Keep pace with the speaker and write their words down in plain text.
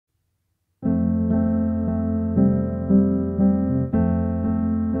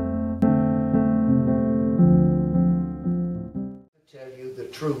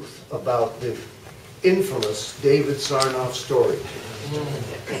truth about the infamous David Sarnoff story.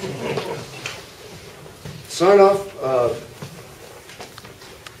 Sarnoff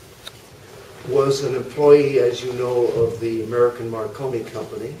was an employee, as you know, of the American Marconi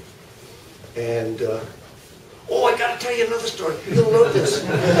Company. And, oh, I gotta tell you another story. You'll love this.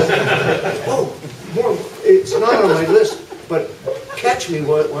 Oh, more. It's not on my list, but catch me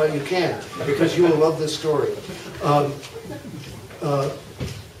while you can, because you will love this story.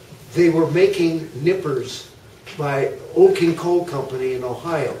 They were making nippers by Oak & Coal Company in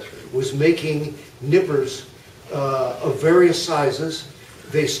Ohio. Was making nippers of various sizes.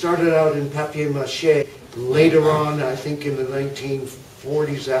 They started out in papier-mâché. Later on, I think in the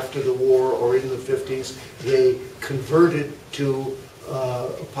 1940s after the war or in the 50s, they converted to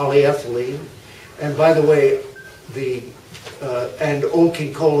polyethylene. And by the way, and Oak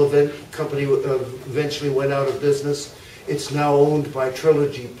 & Coal Company eventually went out of business. It's now owned by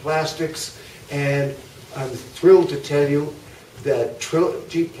Trilogy Plastics, and I'm thrilled to tell you that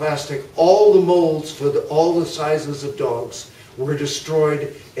Trilogy Plastic, all the molds for all the sizes of dogs were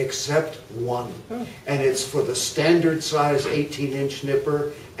destroyed except one. And it's for the standard size 18-inch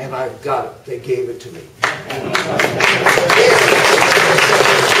nipper, and I've got it. They gave it to me.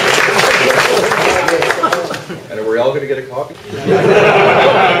 And are we all going to get a copy?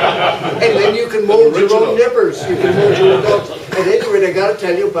 And then you can mold your own nippers. You can mold your own dogs. At any rate, I got to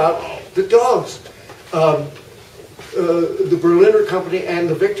tell you about the dogs. The Berliner Company and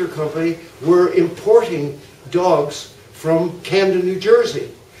the Victor Company were importing dogs from Camden, New Jersey.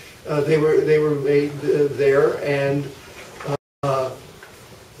 They were made there, and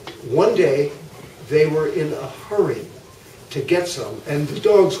one day they were in a hurry to get some, and the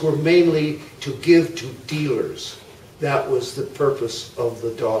dogs were mainly to give to dealers. That was the purpose of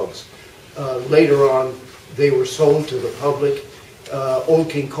the dogs. Later on, they were sold to the public.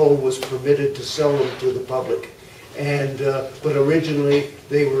 Oak & Coal was permitted to sell them to the public, and but originally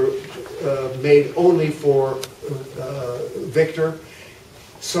they were made only for Victor.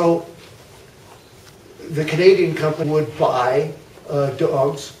 So the Canadian company would buy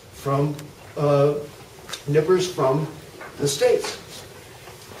dogs from nippers from the States.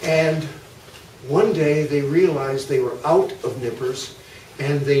 And one day they realized they were out of nippers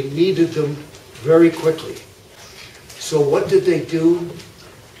and they needed them very quickly. So what did they do?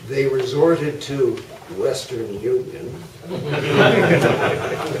 They resorted to Western Union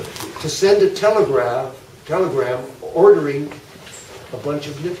to send a telegram ordering a bunch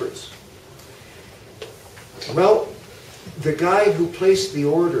of nippers. Well, the guy who placed the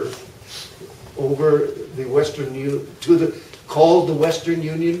order over the Western Union called the Western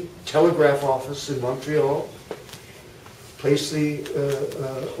Union Telegraph Office in Montreal, placed the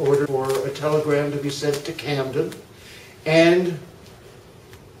order for a telegram to be sent to Camden, and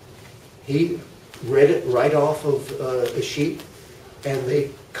he read it right off of a sheet, and they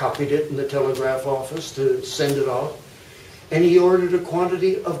copied it in the telegraph office to send it off, and he ordered a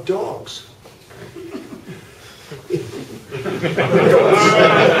quantity of dogs.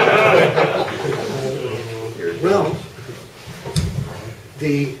 Well,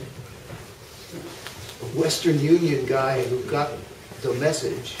 the Western Union guy who got the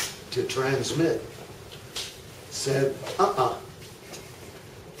message to transmit said,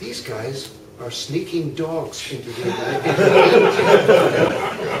 these guys are sneaking dogs into the United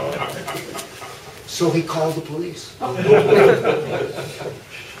States. So he called the police.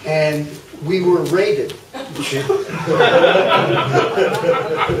 And we were raided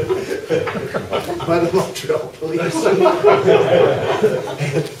by the Montreal police.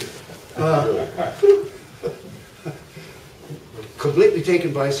 And, completely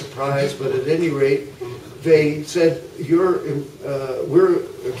taken by surprise, but at any rate, they said, we're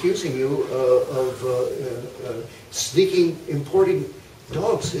accusing you of importing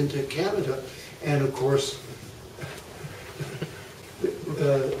dogs into Canada. And of course,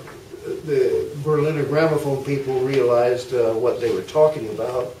 the Berliner gramophone people realized what they were talking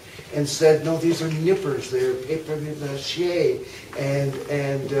about and said, no, these are nippers, they're papier-mâché.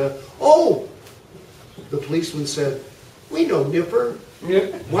 And oh, the policeman said, we know nipper.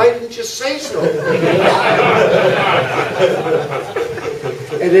 Why didn't you say so?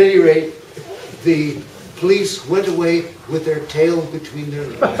 At any rate, the police went away with their tail between their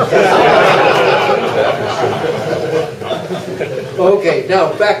legs. Okay,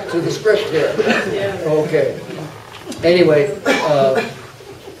 now back to the script here. Okay. Anyway,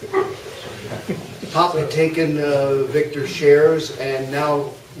 Pop had taken Victor's shares, and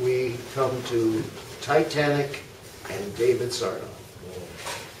now we come to Titanic and David Sarnoff.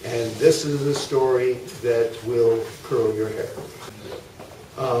 And this is a story that will curl your hair.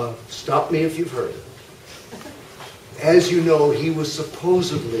 Stop me if you've heard it. As you know, he was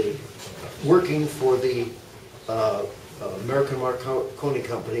supposedly working for the American Marconi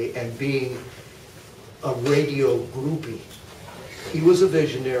Company and being a radio groupie. He was a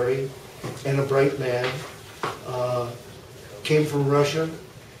visionary and a bright man. Came from Russia.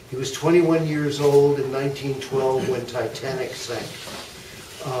 He was 21 years old in 1912 when Titanic sank.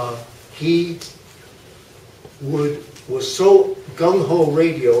 He was so gung-ho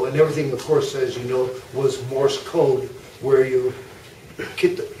radio, and everything, of course, as you know, was Morse code, where you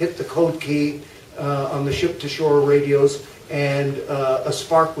hit the code key on the ship-to-shore radios, and a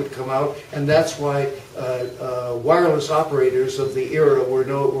spark would come out, and that's why wireless operators of the era were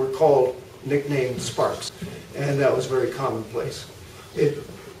nicknamed sparks, and that was very commonplace. It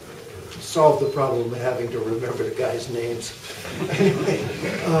solved the problem of having to remember the guys' names. Anyway,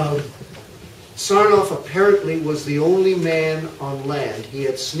 Sarnoff apparently was the only man on land. He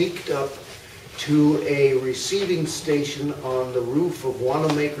had sneaked up to a receiving station on the roof of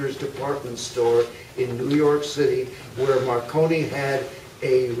Wanamaker's department store in New York City, where Marconi had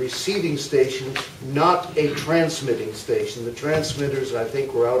a receiving station, not a transmitting station. The transmitters, I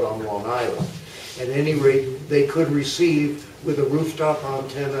think, were out on Long Island. At any rate, they could receive with a rooftop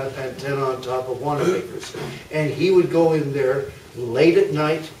antenna on top of Wanamaker's. And he would go in there late at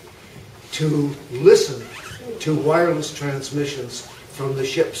night to listen to wireless transmissions from the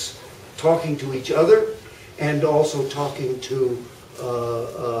ships, talking to each other and also talking to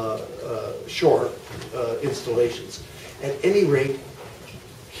shore installations. At any rate,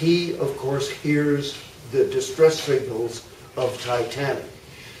 he, of course, hears the distress signals of Titanic.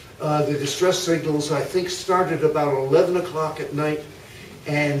 The distress signals, I think, started about 11 o'clock at night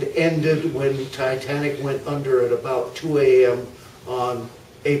and ended when Titanic went under at about 2 a.m. on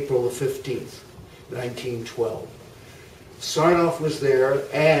April the 15th, 1912. Sarnoff was there,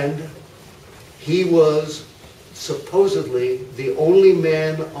 and he was supposedly the only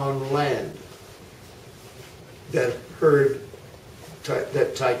man on land that heard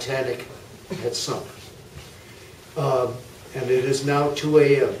that Titanic had sunk. And it is now 2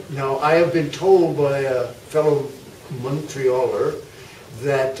 a.m. Now, I have been told by a fellow Montrealer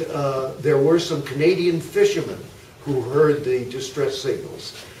that there were some Canadian fishermen who heard the distress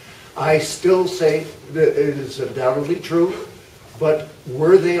signals. I still say that it is undoubtedly true, but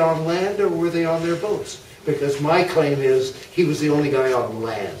were they on land or were they on their boats? Because my claim is he was the only guy on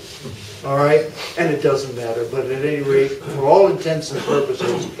land. All right? And it doesn't matter, but at any rate, for all intents and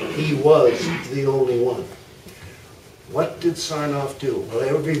purposes, he was the only one. What did Sarnoff do? Well,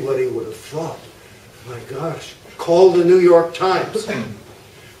 everybody would have thought, my gosh, call the New York Times,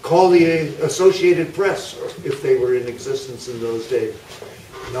 call the Associated Press, if they were in existence in those days.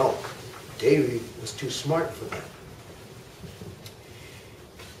 No, Davy was too smart for that.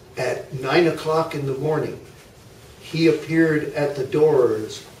 At 9 o'clock in the morning, he appeared at the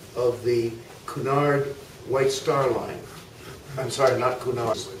doors of the Cunard White Star line. I'm sorry, not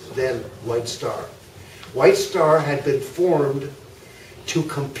Cunard, then White Star. White Star had been formed to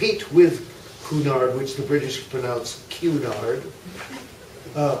compete with Cunard, which the British pronounce Cunard.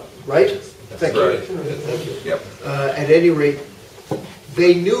 Right? Thank you. Right. Thank you. Yep. At any rate,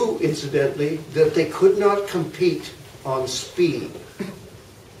 they knew, incidentally, that they could not compete on speed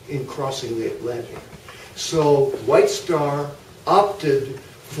in crossing the Atlantic. So White Star opted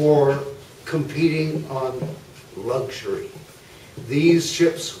for competing on luxury. These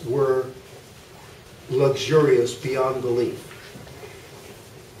ships were luxurious beyond belief.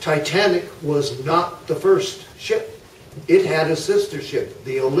 Titanic was not the first ship. It had a sister ship,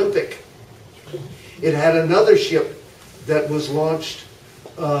 the Olympic. It had another ship that was launched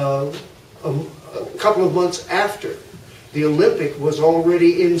a couple of months after. The Olympic was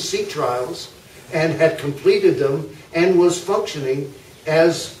already in sea trials and had completed them and was functioning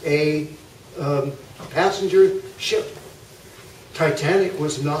as a passenger ship. Titanic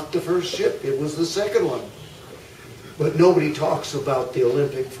was not the first ship, it was the second one. But nobody talks about the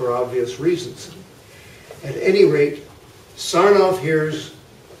Olympic for obvious reasons. At any rate, Sarnoff hears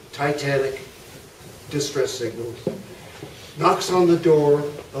Titanic distress signals, knocks on the door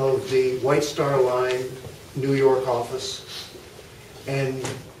of the White Star Line New York office, and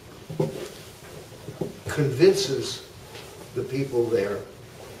convinces the people there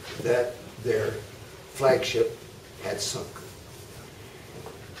that their flagship had sunk.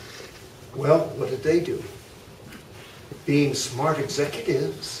 Well, what did they do? Being smart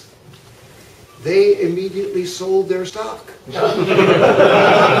executives, they immediately sold their stock.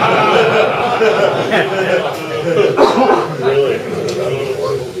 Really?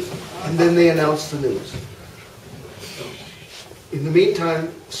 And then they announced the news. In the meantime,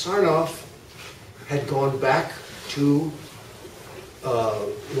 Sarnoff had gone back to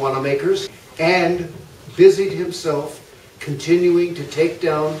Wanamaker's and busied himself continuing to take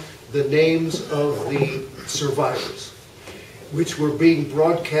down the names of the survivors, which were being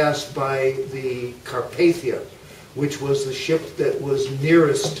broadcast by the Carpathia, which was the ship that was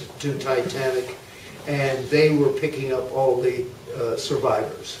nearest to Titanic, and they were picking up all the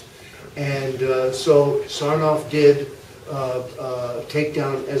survivors. And so Sarnoff did take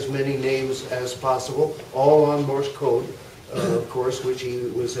down as many names as possible, all on Morse code, of course, which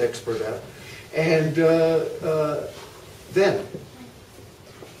he was expert at. And then,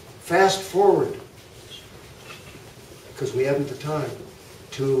 fast forward, because we haven't the time,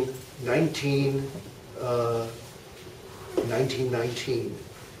 to 1919.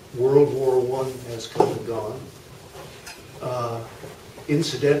 World War I has come and gone.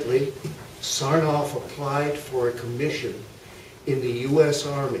 Incidentally, Sarnoff applied for a commission in the U.S.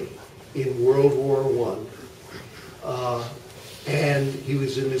 Army in World War I, and he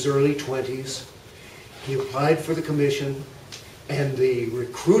was in his early 20s. He applied for the commission, and the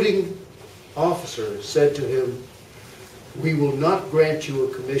recruiting officer said to him, "We will not grant you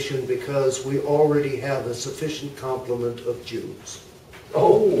a commission because we already have a sufficient complement of Jews."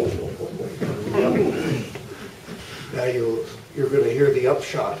 Oh! Now you're going to hear the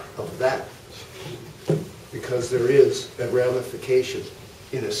upshot of that, because there is a ramification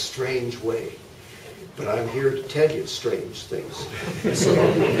in a strange way. But I'm here to tell you strange things. So,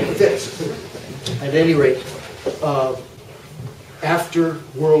 this. At any rate, after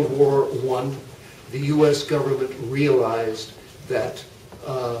World War I, the U.S. government realized that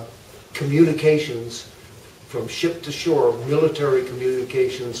communications from ship to shore, military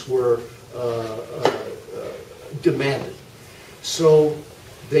communications, were demanded. So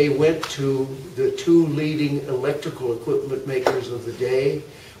they went to the two leading electrical equipment makers of the day,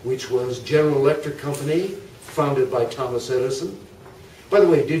 which was General Electric Company, founded by Thomas Edison. By the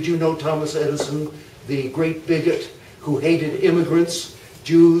way, did you know Thomas Edison, the great bigot who hated immigrants,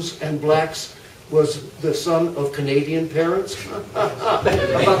 Jews, and blacks, was the son of Canadian parents? How about that?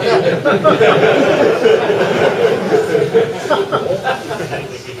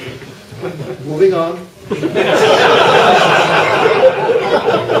 Moving on.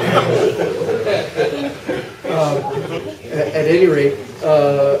 At any rate,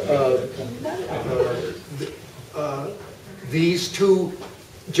 these two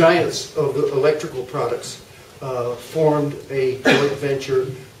giants of the electrical products formed a joint venture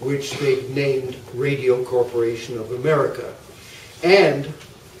which they named Radio Corporation of America. And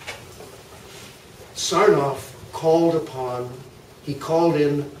Sarnoff called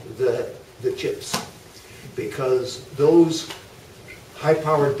in the chips, because those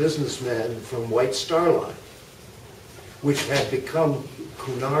high-powered businessmen from White Star Line, which had become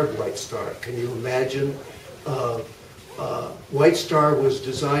Cunard White Star. Can you imagine? White Star was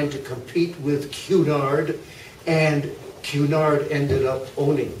designed to compete with Cunard, and Cunard ended up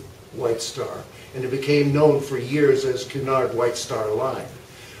owning White Star, and it became known for years as Cunard White Star Line.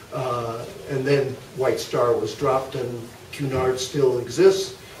 And then White Star was dropped, and Cunard still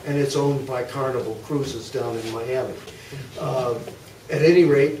exists, and it's owned by Carnival Cruises down in Miami. At any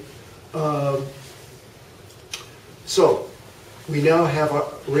rate, so we now have a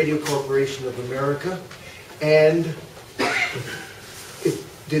Radio Corporation of America, and it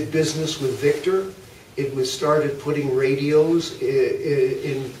did business with Victor. It was started putting radios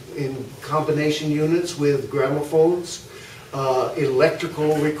in combination units with gramophones.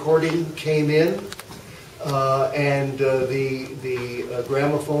 Electrical recording came in, and the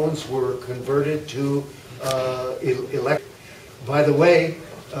gramophones were converted to electric. By the way,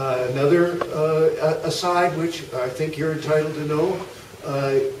 another aside, which I think you're entitled to know,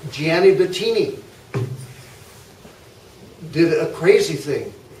 Gianni Bettini did a crazy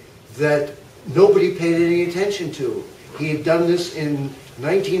thing that nobody paid any attention to. He had done this in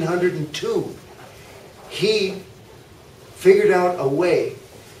 1902. He figured out a way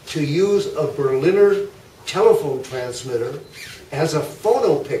to use a Berliner telephone transmitter as a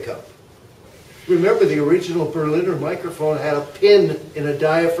phono pickup. Remember, the original Berliner microphone had a pin in a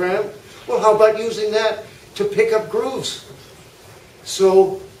diaphragm? Well, how about using that to pick up grooves?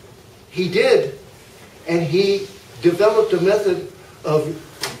 So he did, and he developed a method of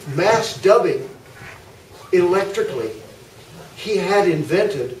mass dubbing electrically. He had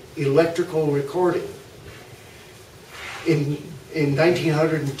invented electrical recording in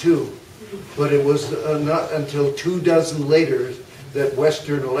 1902, but it was not until 24 later that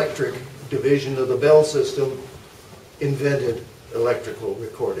Western Electric division of the Bell system invented electrical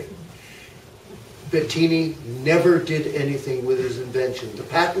recording. Bettini never did anything with his invention. The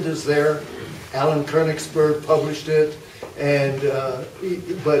patent is there. Alan Königsberg published it, and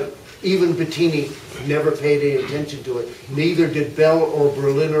but even Bettini never paid any attention to it. Neither did Bell or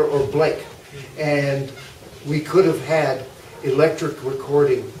Berliner or Blake. And we could have had electric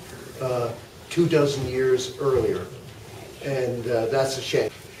recording 24 years earlier, and that's a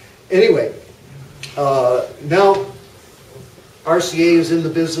shame. Anyway, now RCA is in the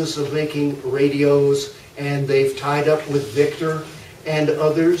business of making radios, and they've tied up with Victor and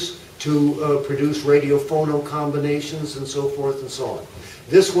others to produce radio phono combinations and so forth and so on.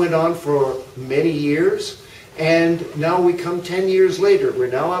 This went on for many years, and now we come 10 years later. We're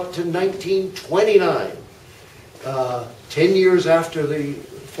now up to 1929, 10 years after the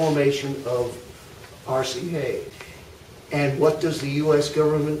formation of RCA. And what does the U.S.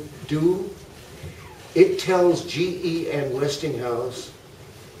 government do? It tells GE and Westinghouse,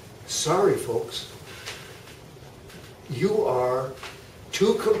 sorry folks, you are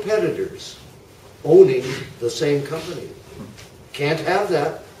two competitors owning the same company. Can't have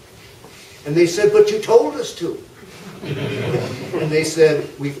that. And they said, but you told us to. And they said,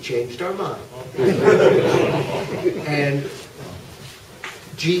 we've changed our mind. And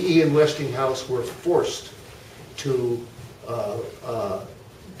GE and Westinghouse were forced to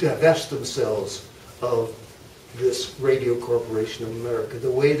divest themselves of this Radio Corporation of America.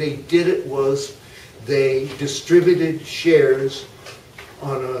 The way they did it was they distributed shares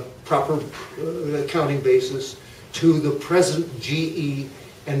on a proper accounting basis to the present GE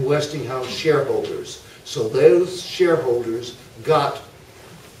and Westinghouse shareholders. So those shareholders got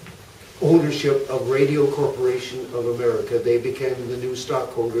ownership of Radio Corporation of America. They became the new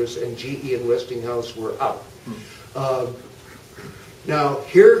stockholders, and GE and Westinghouse were out. Now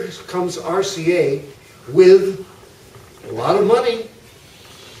here comes RCA with a lot of money,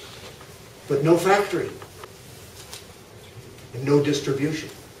 but no factory and no distribution.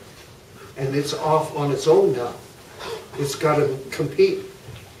 And it's off on its own now. It's got to compete.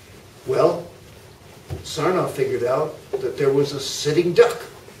 Well, Sarnoff figured out that there was a sitting duck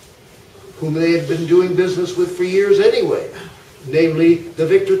whom they had been doing business with for years anyway, namely the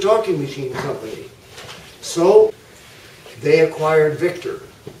Victor Talking Machine Company. So they acquired Victor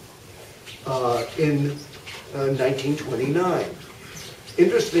in 1929.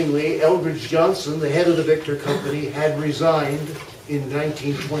 Interestingly, Eldridge Johnson, the head of the Victor Company, had resigned in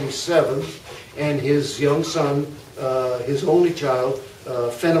 1927, and his young son, his only child,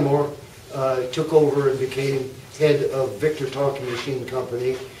 Fenimore, took over and became head of Victor Talking Machine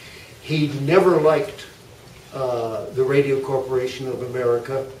Company. He never liked the Radio Corporation of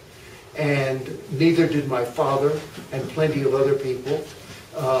America, and neither did my father and plenty of other people,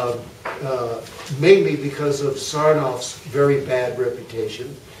 mainly because of Sarnoff's very bad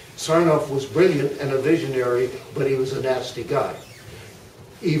reputation. Sarnoff was brilliant and a visionary, but he was a nasty guy,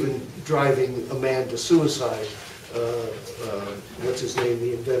 even driving a man to suicide. What's his name,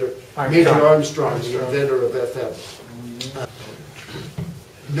 the inventor? Major Armstrong, the inventor of FM.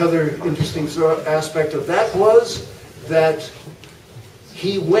 Another interesting aspect of that was that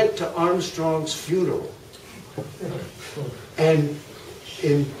he went to Armstrong's funeral, and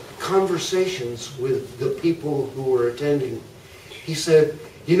in conversations with the people who were attending, he said,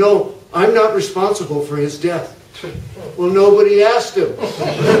 you know, I'm not responsible for his death. Well, nobody asked him.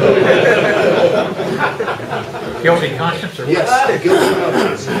 Guilty conscience? Or yes, the guilty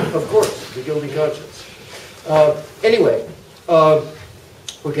conscience. Of course, the guilty conscience. Anyway,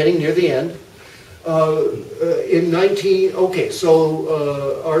 we're getting near the end.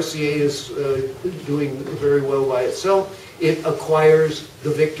 RCA is doing very well by itself. It acquires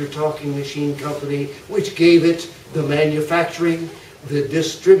the Victor Talking Machine Company, which gave it the manufacturing, the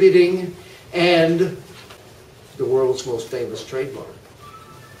distributing, and the world's most famous trademark,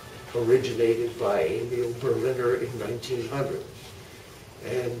 originated by Emile Berliner in 1900.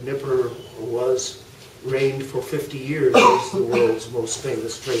 And Nipper reigned for 50 years as the world's most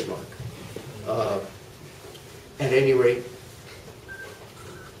famous trademark. At any rate,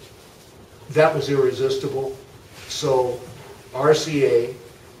 that was irresistible. So RCA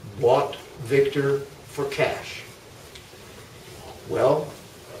bought Victor for cash. Well,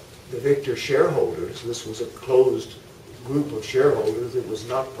 the Victor shareholders, this was a closed group of shareholders, it was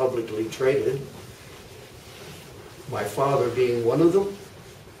not publicly traded, my father being one of them,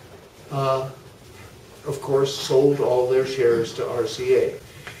 of course sold all their shares to RCA.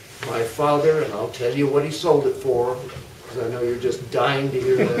 My father, and I'll tell you what he sold it for, because I know you're just dying to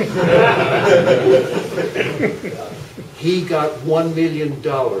hear that. He got $1 million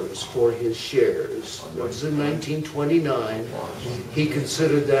for his shares. That was in 1929. He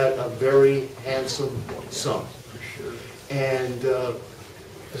considered that a very handsome sum. And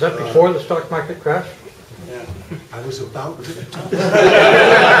Is that before the stock market crash? I was about to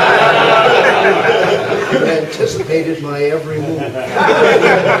You anticipated my every move.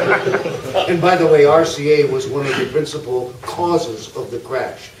 And by the way, RCA was one of the principal causes of the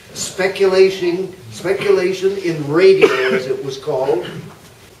crash. Speculation in radio, as it was called,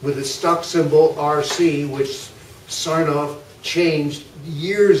 with the stock symbol RC, which Sarnoff changed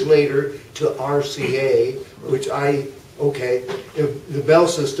years later to RCA, which the Bell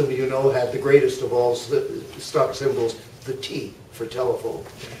system, you know, had the greatest of all stock symbols, the T for telephone.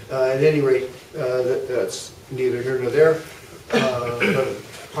 At any rate, that's neither here nor there. But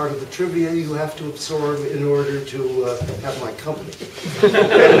part of the trivia you have to absorb in order to have my company.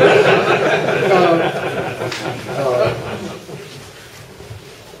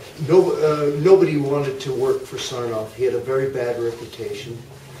 Nobody wanted to work for Sarnoff. He had a very bad reputation.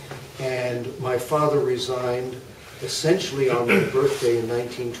 And my father resigned essentially on my birthday in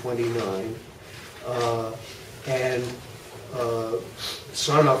 1929.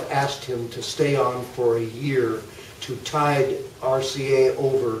 Sarnoff asked him to stay on for a year to tide RCA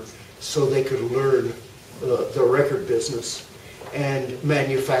over so they could learn the record business and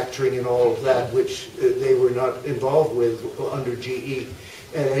manufacturing and all of that, which they were not involved with under GE.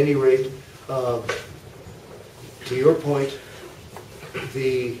 At any rate, to your point,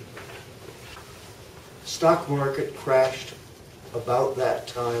 the stock market crashed about that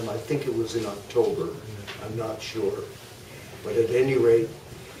time. I think it was in October. I'm not sure. But at any rate,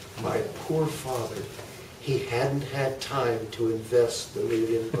 my poor father, he hadn't had time to invest the $1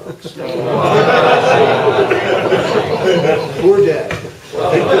 million. Poor dad.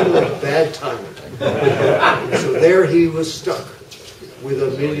 It was bad timing. So there he was stuck with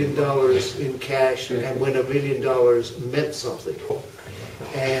 $1 million in cash, and when $1 million meant something.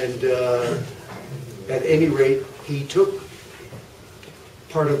 And at any rate, he took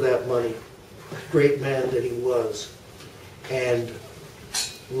part of that money, great man that he was, and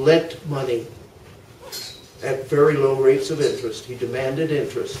lent money at very low rates of interest. He demanded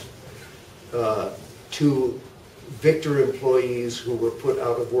interest to Victor employees who were put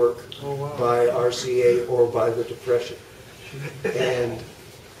out of work by RCA or by the Depression. And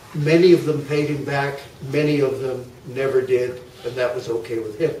many of them paid him back, many of them never did, and that was okay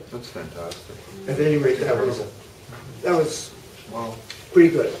with him. That's fantastic. At any rate, that was pretty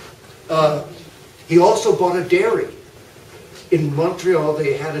good. He also bought a dairy. In Montreal,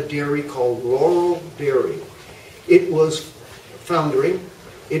 they had a dairy called Laurel Dairy. It was foundering.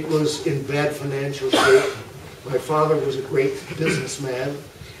 It was in bad financial shape. My father was a great businessman.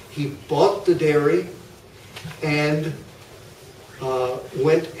 He bought the dairy and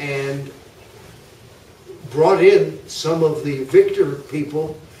went and brought in some of the Victor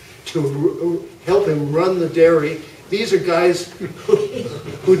people to help him run the dairy. These are guys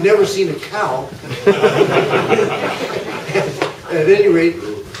who'd never seen a cow. At any rate,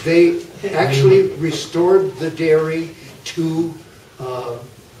 they actually restored the dairy to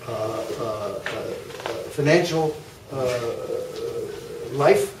financial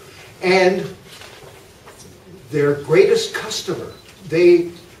life, and their greatest customer,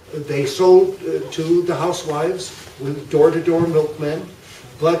 they sold to the housewives with door-to-door milkmen,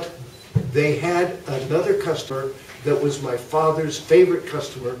 but they had another customer that was my father's favorite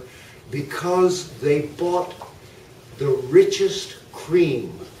customer because they bought the richest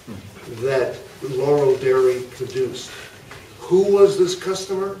cream that Laurel Dairy produced. Who was this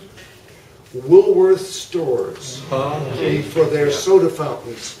customer? Woolworth stores for their soda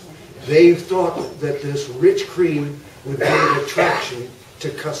fountains. They thought that this rich cream would be an attraction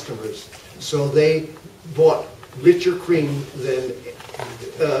to customers. So they bought richer cream than,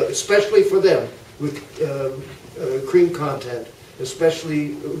 especially for them, with cream content,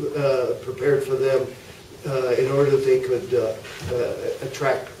 especially prepared for them in order that they could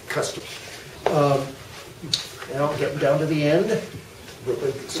attract customers. Now, getting down to the end.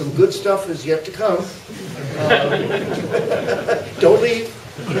 Some good stuff is yet to come. Don't leave.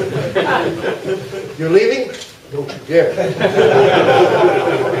 You're leaving? Don't you dare.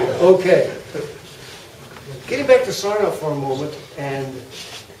 Okay. Getting back to Sarnoff for a moment and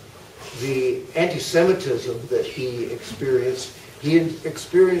the anti-Semitism that he experienced. He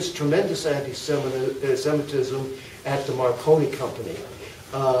experienced tremendous anti-Semitism at the Marconi Company.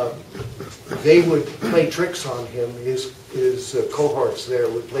 They would play tricks on him. His cohorts there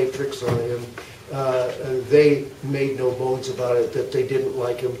would play tricks on him. They made no bones about it that they didn't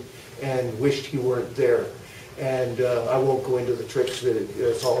like him and wished he weren't there. And I won't go into the tricks,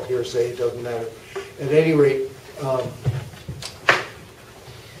 it's all hearsay, it doesn't matter. At any rate,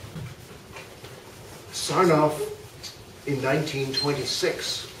 Sarnoff in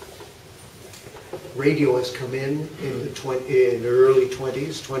 1926, radio has come in the early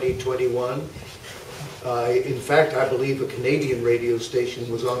 20s, 2021. In fact, I believe a Canadian radio station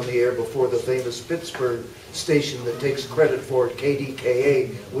was on the air before the famous Pittsburgh station that takes credit for it,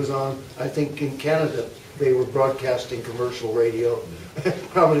 KDKA, was on, I think, in Canada. They were broadcasting commercial radio.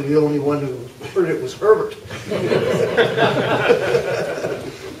 Probably the only one who heard it was Herbert.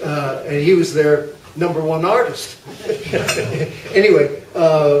 And he was their #1 artist. Anyway,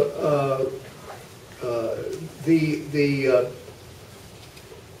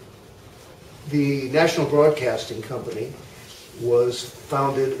 the National Broadcasting Company was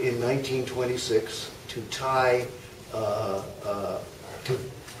founded in 1926 to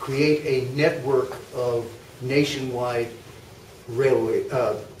create a network of nationwide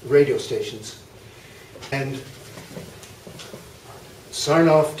radio stations. And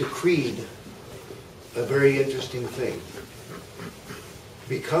Sarnoff decreed a very interesting thing.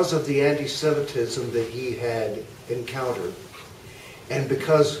 Because of the anti-Semitism that he had encountered, and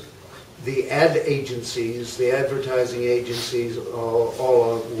because the ad agencies, the advertising agencies, all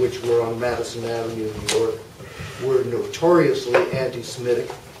of which were on Madison Avenue, New York, were notoriously anti-Semitic,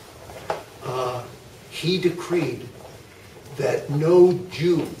 he decreed that no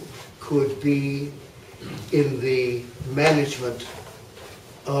Jew could be in the management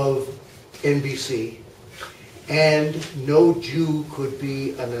of NBC, and no Jew could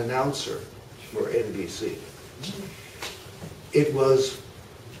be an announcer for NBC. It was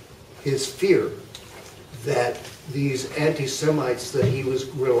his fear that these anti-Semites that he was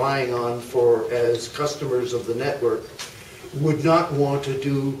relying on as customers of the network would not want to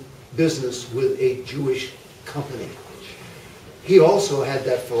do business with a Jewish company. He also had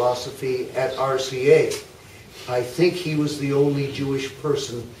that philosophy at RCA. I think he was the only Jewish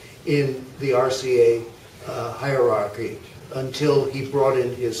person in the RCA hierarchy until he brought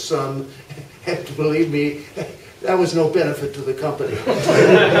in his son, and believe me, that was no benefit to the company.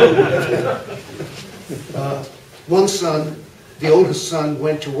 One son, the oldest son,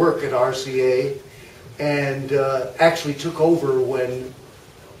 went to work at RCA and actually took over when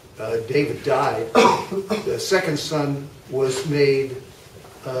David died. The second son was made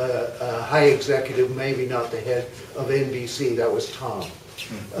a high executive, maybe not the head of NBC. That was Tom.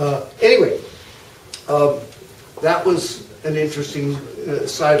 Anyway, that was an interesting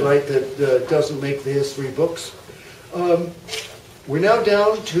sidelight that doesn't make the history books. We're now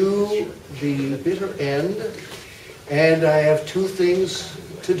down to the bitter end, and I have two things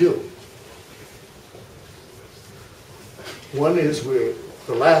to do. One is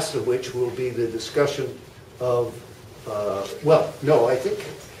the last of which will be the discussion of,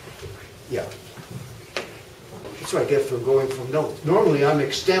 yeah. That's what I get from going from notes. Normally I'm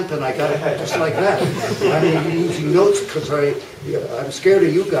extemp I got it just like that. I'm using notes because I'm scared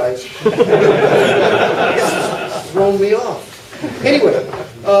of you guys. It's thrown me off. Anyway,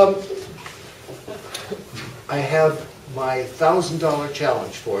 I have my $1,000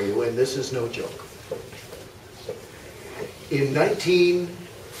 challenge for you, and this is no joke. In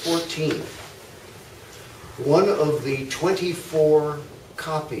 1914, one of the 24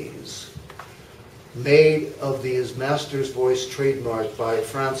 copies made of His Master's Voice trademark by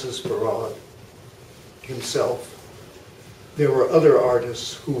Francis Barraud himself. There were other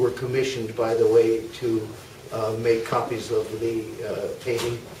artists who were commissioned, by the way, to make copies of the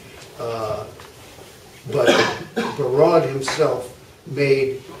painting. But Barraud himself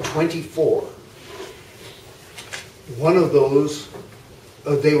made 24. One of those,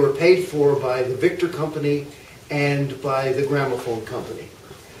 they were paid for by the Victor Company and by the Gramophone Company.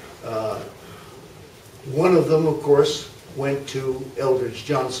 One of them, of course, went to Eldridge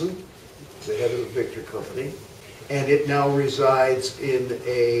Johnson, the head of the Victor Company, and it now resides in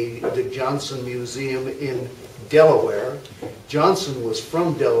the Johnson Museum in Delaware. Johnson was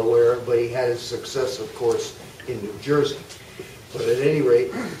from Delaware, but he had his success, of course, in New Jersey. But at any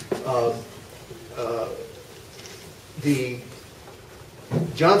rate, the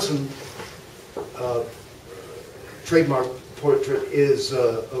Johnson trademark portrait is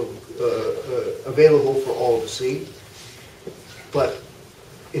available for all to see. But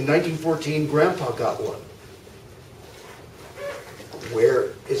in 1914, Grandpa got one.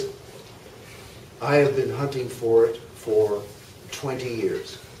 Where is it? I have been hunting for it for 20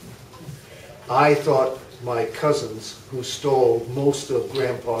 years. I thought my cousins, who stole most of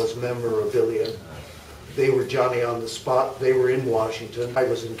Grandpa's memorabilia, they were Johnny on the spot. They were in Washington. I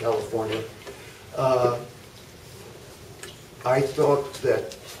was in California. I thought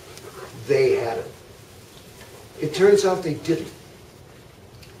that they had it. It turns out they didn't.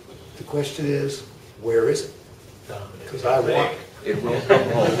 The question is, where is it? Because I want it. It will come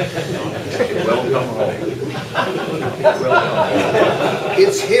home. It will come home. It will come home.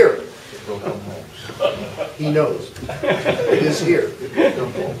 It's here. It will come home. He knows. It is here. It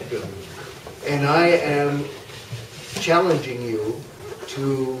will come home. And I am challenging you,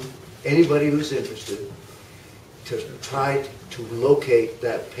 to anybody who's interested, to try to locate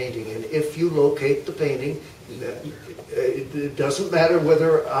that painting. And if you locate the painting, it doesn't matter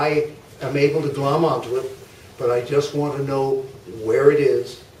whether I am able to glom onto it, but I just want to know where it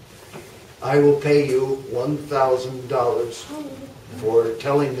is. I will pay you $1,000 for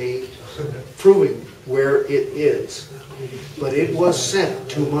telling me, proving where it is. But it was sent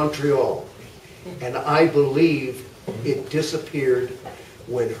to Montreal, and I believe it disappeared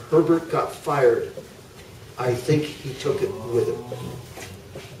when Herbert got fired. I think he took it with him.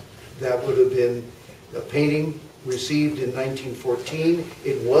 That would have been a painting received in 1914.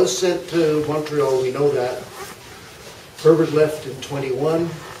 It was sent to Montreal, we know that. Herbert left in 21, and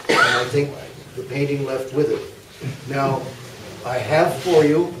I think the painting left with it. Now, I have for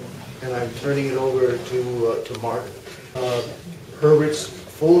you, and I'm turning it over to Mark, Herbert's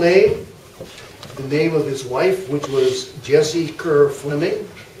full name, the name of his wife, which was Jessie Kerr Fleming.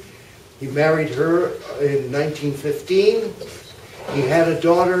 He married her in 1915. He had a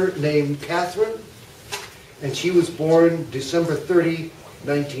daughter named Catherine, and she was born December 30,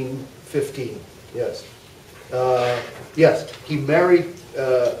 1915. Yes. Yes, he married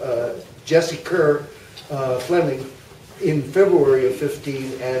Jessie Kerr Fleming in February of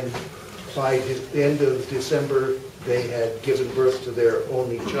 15, and by the end of December, they had given birth to their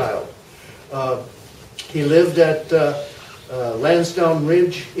only child. He lived at Lansdowne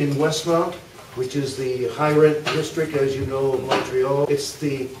Ridge in Westmount, which is the high-rent district, as you know, of Montreal. It's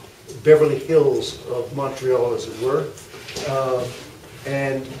the Beverly Hills of Montreal, as it were.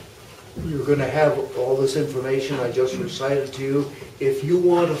 And you're going to have all this information I just recited to you. If you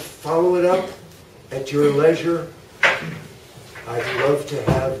want to follow it up at your leisure, I'd love to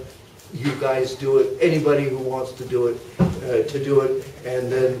have you guys do it, anybody who wants to do it, and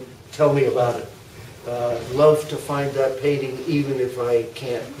then tell me about it. Love to find that painting, even if I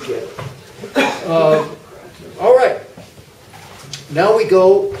can't get it. All right. Now we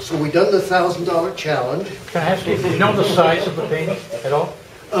go, so we've done the $1,000 challenge. Can I ask you, do you know the size of the painting at all?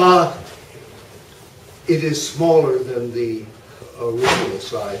 It is smaller than the original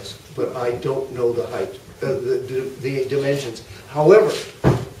size, but I don't know the height, the dimensions. However,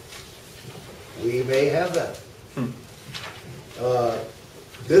 we may have that.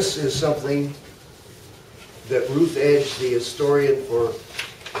 This is something that Ruth Edge, the historian for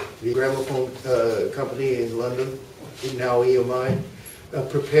the gramophone company in London, now EMI,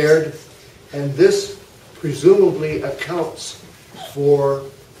 prepared, and this presumably accounts for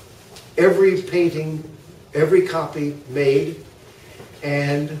every painting, every copy made,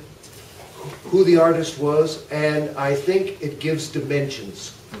 and who the artist was, and I think it gives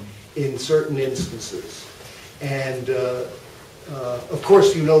dimensions in certain instances. And of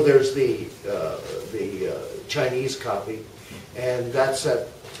course, you know, there's the Chinese copy, and that's at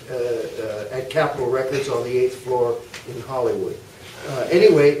Capitol Records on the 8th floor in Hollywood.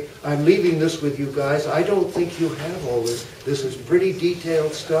 Anyway, I'm leaving this with you guys. I don't think you have all this. This is pretty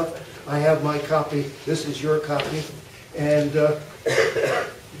detailed stuff. I have my copy. This is your copy. And at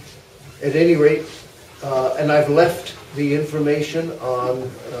any rate, and I've left the information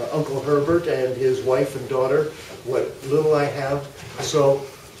on Uncle Herbert and his wife and daughter, what little I have. So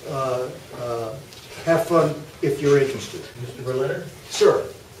have fun if you're interested. Mr. Berliner? Sir.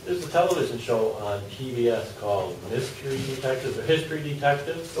 There's a television show on PBS called Mystery Detectives or History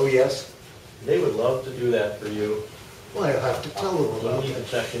Detectives. Oh, yes? They would love to do that for you. Well, I'll have to tell them You about need to that.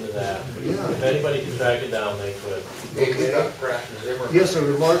 check into that. Yeah. If anybody can track it down, they could. Yes, sir,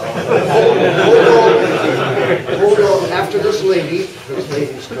 Mark. Hold on. After this lady's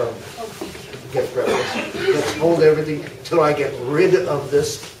come. Get breakfast. Let's hold everything till I get rid of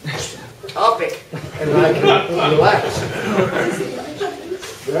this topic and I can relax.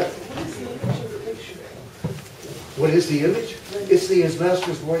 What is the image? It's the His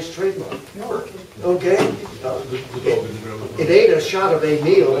Master's Voice trademark. Okay? It ain't a shot of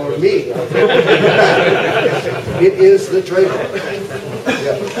Emile or me. It is the trademark.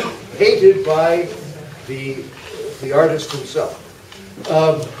 Yeah. Painted by the artist himself.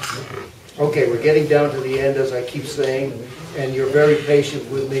 Okay, we're getting down to the end, as I keep saying, and you're very patient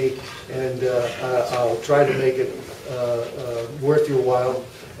with me, and I'll try to make it worth your while.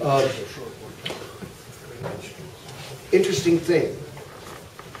 Interesting thing,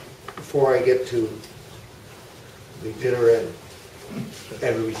 before I get to the bitter end,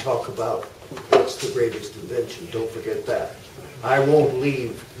 and we talk about what's the greatest invention, don't forget that. I won't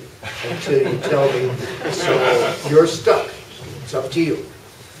leave until you tell me, so you're stuck. It's up to you.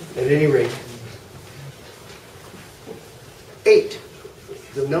 At any rate, 8,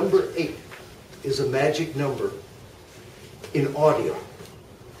 the number 8 is a magic number in audio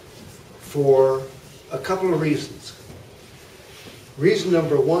for a couple of reasons. Reason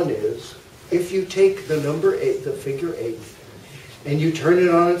number 1 is, if you take the number 8, the figure 8, and you turn it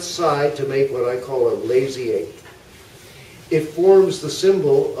on its side to make what I call a lazy 8, it forms the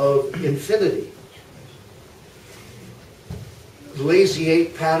symbol of infinity. The lazy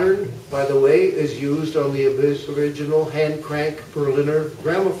 8 pattern, by the way, is used on the original hand crank Berliner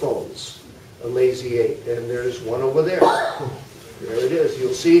gramophones, a lazy 8, and there's one over there. There it is.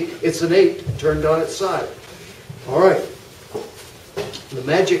 You'll see it's an 8 turned on its side. All right. The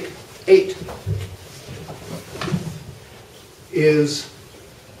magic 8 is,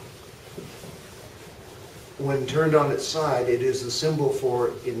 when turned on its side, it is the symbol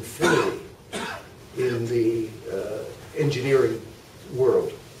for infinity in the engineering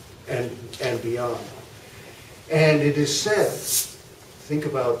world and beyond. And it is said, think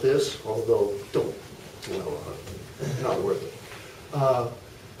about this, although don't dwell on it, not worth it,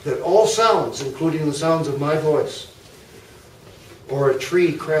 that all sounds, including the sounds of my voice, or a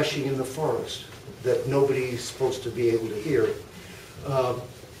tree crashing in the forest that nobody's supposed to be able to hear,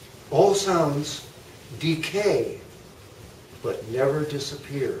 all sounds decay but never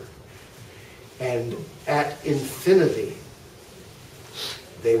disappear. And at infinity,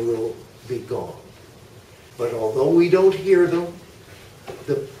 they will be gone. But although we don't hear them,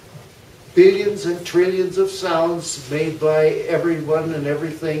 the billions and trillions of sounds made by everyone and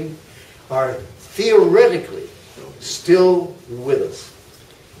everything are theoretically still with us.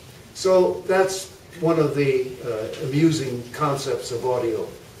 So that's one of the amusing concepts of audio.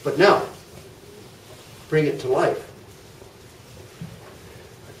 But now, bring it to life.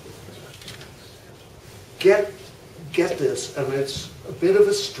 Get this, and it's a bit of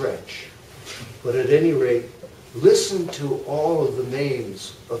a stretch, but at any rate, listen to all of the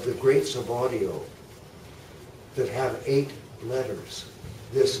names of the greats of audio that have 8 letters.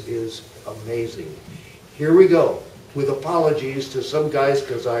 This is amazing. Here we go, with apologies to some guys,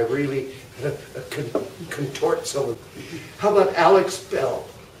 because I really contort some of them. How about Alex Bell?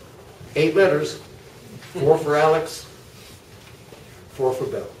 8 letters, 4 for Alex, 4 for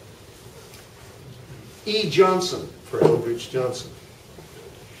Bell. E. Johnson for Eldridge Johnson.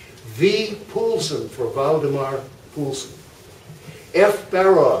 V. Poulsen for Valdemar Poulsen. F.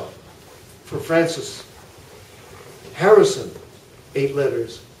 Barrow for Francis. Harrison, 8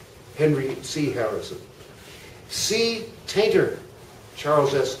 letters, Henry C. Harrison. C. Tainter,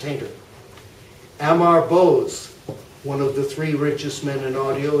 Charles S. Tainter. Amar Bose, one of the 3 richest men in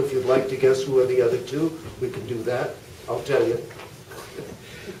audio. If you'd like to guess who are the other 2, we can do that. I'll tell you.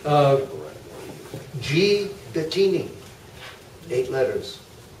 G. Bettini, 8 letters.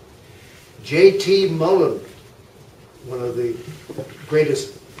 J.T. Mullen, one of the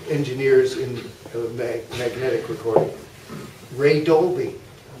greatest engineers in magnetic recording. Ray Dolby,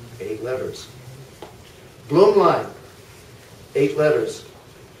 8 letters. Blumlein, 8 letters.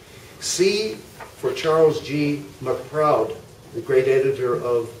 C for Charles G. McProud, the great editor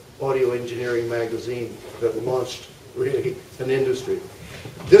of Audio Engineering magazine that launched really an industry.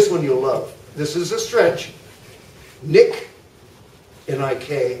 This one you'll love. This is a stretch. Nick,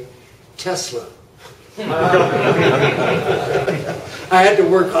 N-I-K, Tesla. I had to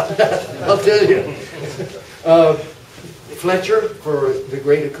work on that, I'll tell you. Fletcher, for the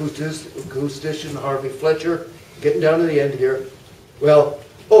great acoustician Harvey Fletcher, getting down to the end here. Well,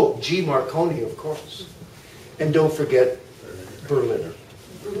 oh, G. Marconi, of course. And don't forget Berliner.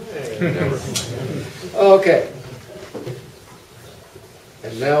 Okay.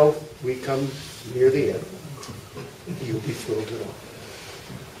 And now we come near the end. You'll be thrilled to know.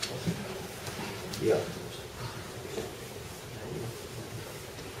 Yeah.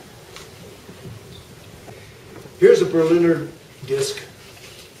 Here's a Berliner disc,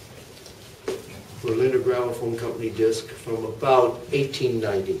 Berliner Gramophone Company disc from about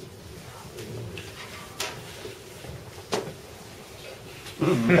 1890.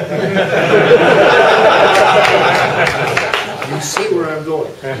 You see where I'm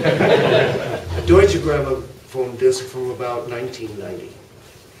going. A Deutsche Gramophone disc from about 1990.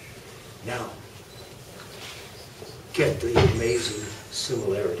 Now, get the amazing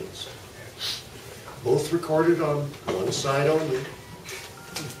similarities. Both recorded on one side only.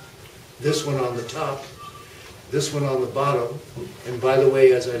 This one on the top this one on the bottom. And by the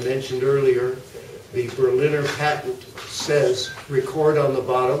way, as I mentioned earlier, the Berliner patent says record on the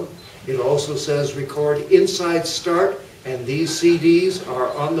bottom. It also says record inside start, and these CDs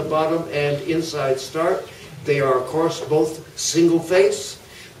are on the bottom and inside start. They are, of course, both single face.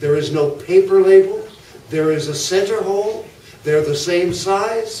 There is no paper label. There is a center hole. They're the same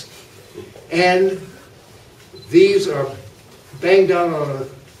size. And these are banged down on a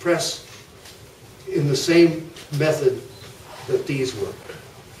press in the same method that these were.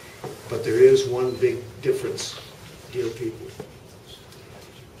 But there is one big difference, dear people.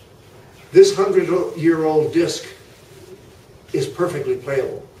 This 100-year-old disc is perfectly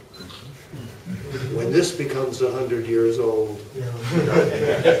playable. When this becomes 100 years old,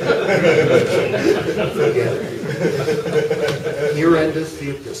 forget it. Here endeth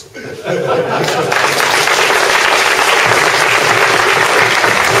the epistle.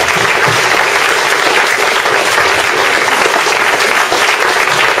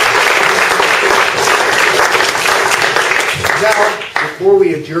 Now, before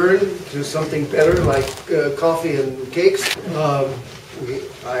we adjourn to something better like coffee and cakes,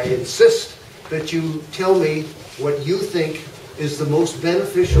 I insist that you tell me what you think is the most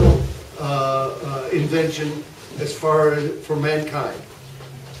beneficial invention as far as for mankind.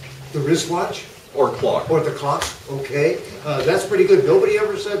 The wristwatch? Or clock. Or the clock, okay. That's pretty good. Nobody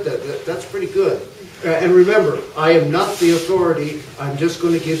ever said that. That's pretty good. And remember, I am not the authority. I'm just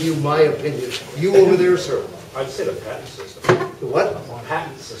going to give you my opinion. You over there, sir. I'd say the patent system. The what?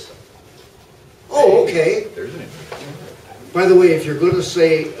 Patent system. Oh, okay. There's an By the way, if you're going to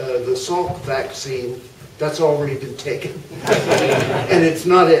say the Salk vaccine, that's already been taken. And it's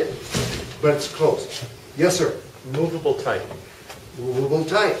not it, but it's close. Yes, sir. Movable type. Movable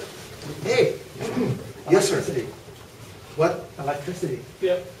type. Hey. Yes, sir. What? Electricity.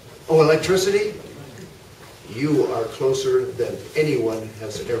 Yep. Oh, electricity? You are closer than anyone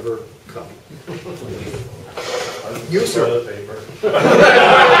has ever come. You, sir. Toilet paper.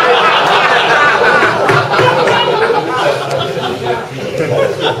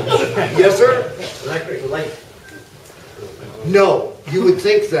 Yes, sir? Electric light. No, you would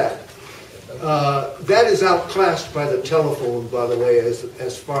think that. That is outclassed by the telephone, by the way,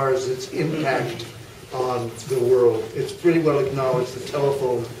 as far as its impact on the world. It's pretty well acknowledged the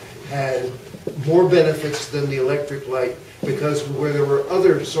telephone had more benefits than the electric light because where there were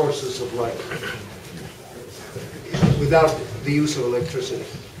other sources of light without the use of electricity.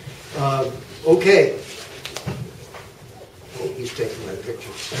 Okay. Oh, he's taking my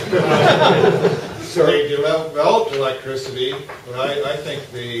picture. Sir? They developed electricity, but I think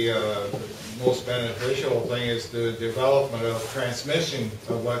the most beneficial thing is the development of transmission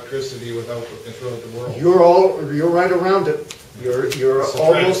of electricity without the control of the world. You're right around it. You're It's a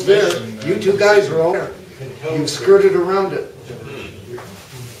almost there. transmission, You two guys are all there. You've skirted around it.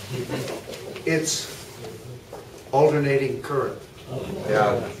 It's alternating current.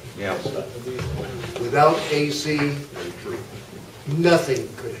 Yeah, yeah. Without AC, nothing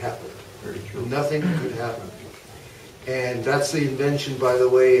could happen. Nothing could happen. And that's the invention, by the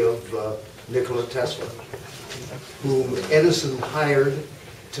way, of Nikola Tesla, whom Edison hired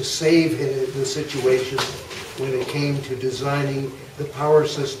to save the situation when it came to designing the power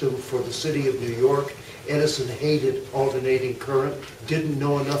system for the city of New York. Edison hated alternating current, didn't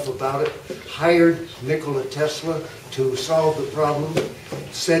know enough about it, hired Nikola Tesla to solve the problem,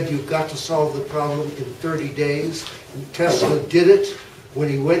 said you've got to solve the problem in 30 days. And Tesla did it. When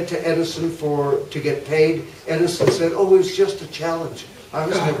he went to Edison to get paid, Edison said, oh, it was just a challenge. I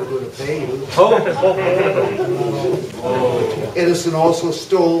was never going to pay you. Edison also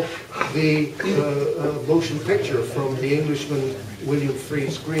stole the motion picture from the Englishman William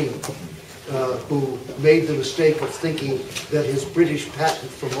Freeze Green, who made the mistake of thinking that his British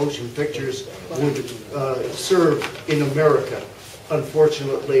patent for motion pictures would serve in America.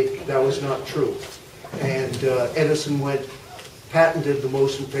 Unfortunately, that was not true. And Edison patented the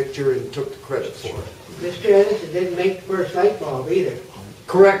motion picture and took the credit for it. Mr. Edison didn't make the first light bulb either.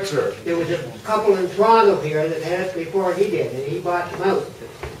 Correct, sir. There was a couple in Toronto here that had it before he did, and he bought them out.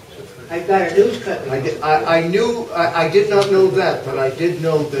 I've got a news clipping. I did not know that, but I did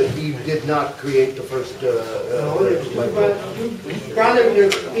know that he did not create the first No, there's light bulb. two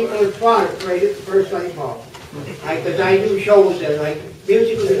brothers or people in Toronto created the first light bulb. Because I do shows that, like,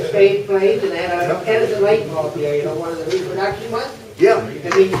 musicals and stage plays, and they had a Edison light bulb there, you know, one of the reproduction ones. Yeah.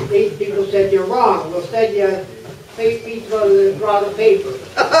 And these people said, you're wrong, we'll send you people to draw the paper.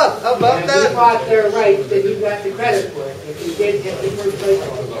 How about And if you that? bought their rights, then you got the credit for it. If you did get the first light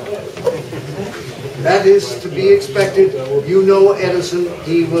bulb. That is to be expected. You know Edison,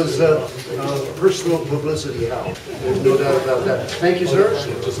 he was personal publicity, Hal. There's no doubt about that. Thank you, sir.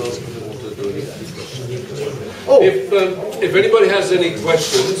 Just ask if they want to do anything. Oh, If anybody has any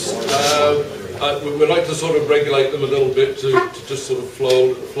questions, we'd like to sort of regulate them a little bit to just sort of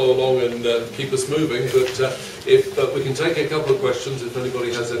flow along and keep us moving. But if we can take a couple of questions, if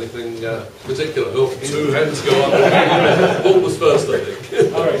anybody has anything particular. Oh, two hands go up. Paul was first, I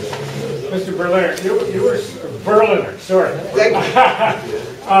think. All right, Mr. Berliner, you were Berliner. Sorry. thank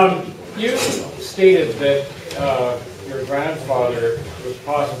you. You stated that your grandfather was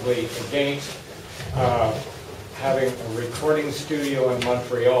possibly against having a recording studio in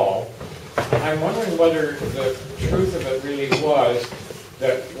Montreal. I'm wondering whether the truth of it really was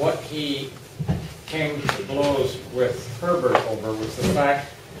that what he came to blows with Herbert over was the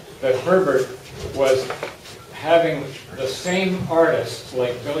fact that Herbert was having the same artists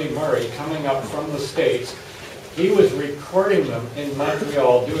like Billy Murray coming up from the States. He was recording them in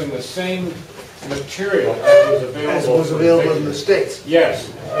Montreal, doing the same material As was available in the States.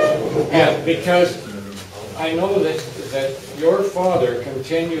 Yes, and because I know that your father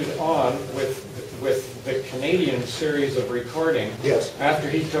continued on with the Canadian series of recording. Yes. After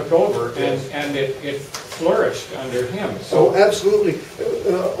he took over, and it flourished under him. So absolutely.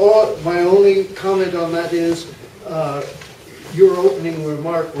 My only comment on that is your opening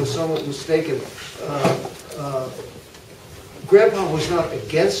remark was somewhat mistaken. Grandpa was not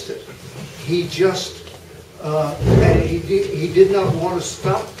against it. He just and he did not want to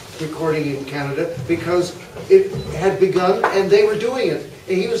stop recording in Canada because it had begun and they were doing it,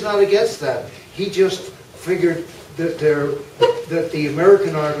 and he was not against that. He just figured that the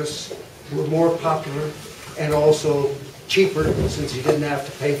American artists were more popular and also cheaper since he didn't have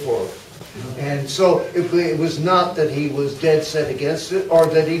to pay for them. And so it was not that he was dead set against it or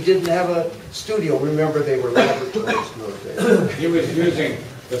that he didn't have a studio. Remember, they were laboratories in those days. He was using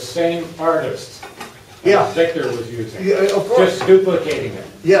the same artists Yeah. Victor was using. Yeah, of course. Just duplicating it.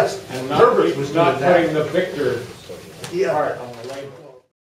 Yes. And not, Herbert was not doing that. putting the Victor Yeah. part on the label.